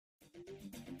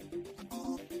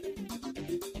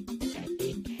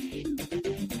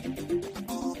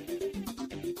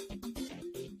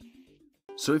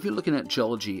So if you're looking at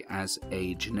geology as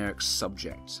a generic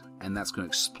subject, and that's going to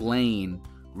explain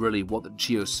really what the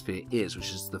geosphere is, which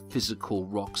is the physical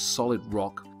rock, solid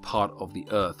rock part of the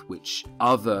Earth, which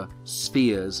other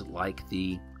spheres like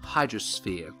the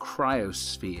hydrosphere,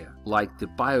 cryosphere, like the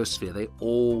biosphere, they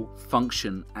all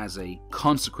function as a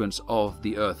consequence of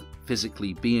the Earth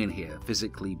physically being here,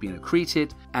 physically being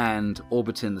accreted and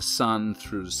orbiting the sun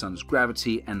through the sun's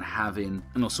gravity, and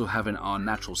also having our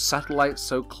natural satellites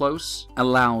so close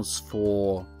allows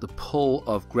for the pull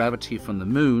of gravity from the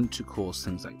moon to cause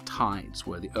things like tides,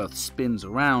 where the Earth spins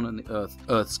around and the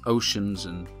Earth's oceans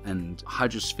and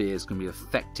hydrospheres can be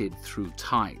affected through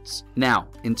tides. Now,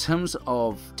 in terms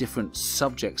of different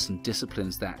subjects and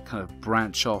disciplines that kind of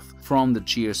branch off from the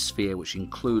geosphere, which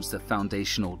includes the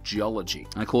foundational geology,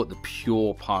 I call it the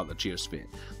pure part of the geosphere.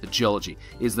 The geology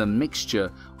is the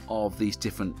mixture of these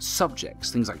different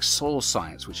subjects, things like soil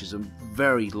science, which is a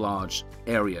very large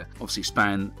area, obviously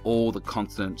spanning all the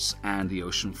continents and the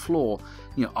ocean floor.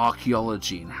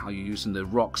 Archaeology and how you're using the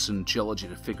rocks and geology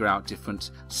to figure out different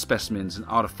specimens and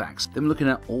artifacts. Then we're looking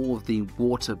at all of the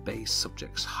water-based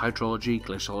subjects, hydrology,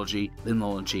 glaciology,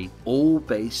 limnology, all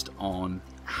based on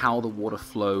how the water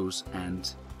flows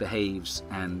and behaves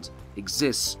and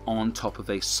exists on top of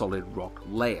a solid rock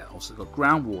layer. Also got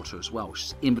groundwater as well, which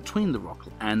is in between the rock,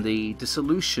 and the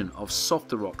dissolution of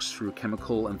softer rocks through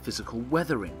chemical and physical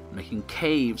weathering, making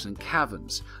caves and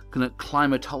caverns. Looking at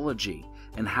climatology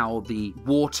and how the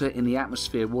water in the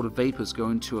atmosphere, water vapors, go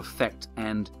into effect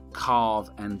and carve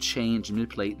and change and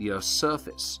manipulate the Earth's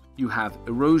surface. You have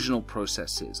erosional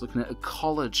processes, looking at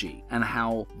ecology and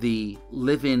how the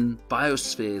living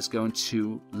biosphere is going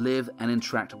to live and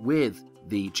interact with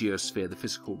the geosphere, the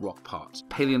physical rock part.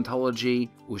 Paleontology,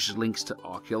 which links to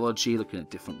archaeology, looking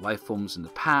at different life forms in the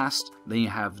past. Then you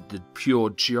have the pure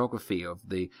geography of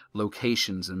the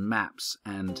locations and maps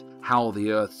and how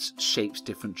the Earth shapes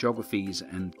different geographies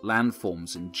and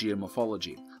landforms and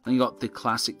geomorphology. Then you got the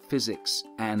classic physics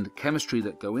and chemistry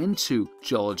that go into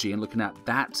geology, and looking at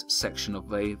that section of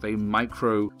very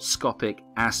microscopic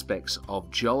aspects of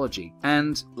geology.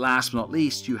 And last but not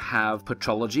least, you have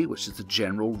petrology, which is the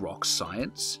general rock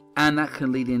science. And that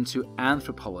can lead into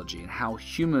anthropology and how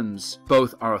humans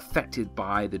both are affected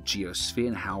by the geosphere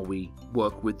and how we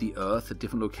work with the Earth at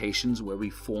different locations where we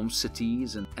form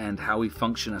cities, and how we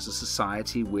function as a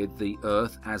society with the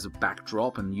Earth as a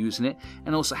backdrop and using it,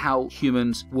 and also how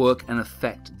humans work and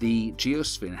affect the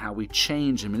geosphere and how we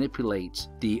change and manipulate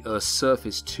the Earth's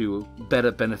surface to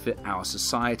better benefit our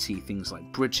society. Things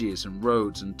like bridges and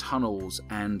roads and tunnels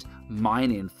and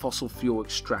mining, fossil fuel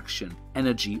extraction,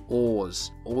 energy,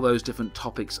 ores. All those different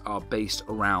topics are based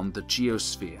around the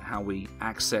geosphere, how we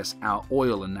access our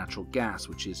oil and natural gas,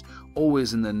 which is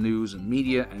always in the news and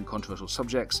media and controversial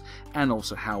subjects, and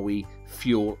also how we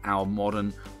fuel our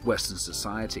modern Western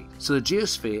society. So the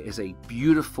geosphere is a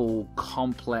beautiful,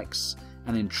 complex,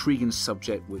 an intriguing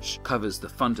subject which covers the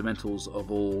fundamentals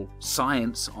of all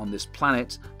science on this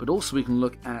planet, but also we can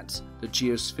look at the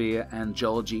geosphere and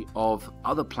geology of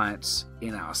other planets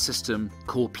in our system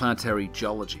called planetary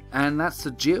geology. And that's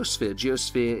the geosphere.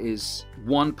 Geosphere is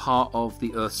one part of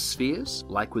the Earth's spheres,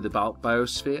 like with the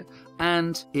biosphere,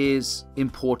 and is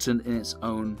important in its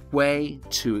own way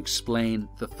to explain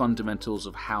the fundamentals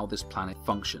of how this planet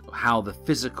functions, how the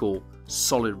physical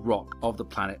solid rock of the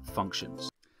planet functions.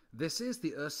 This is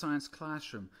the Earth Science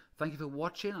Classroom. Thank you for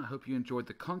watching. I hope you enjoyed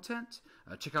the content.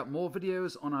 Check out more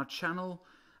videos on our channel,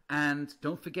 and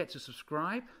don't forget to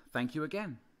subscribe. Thank you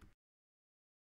again.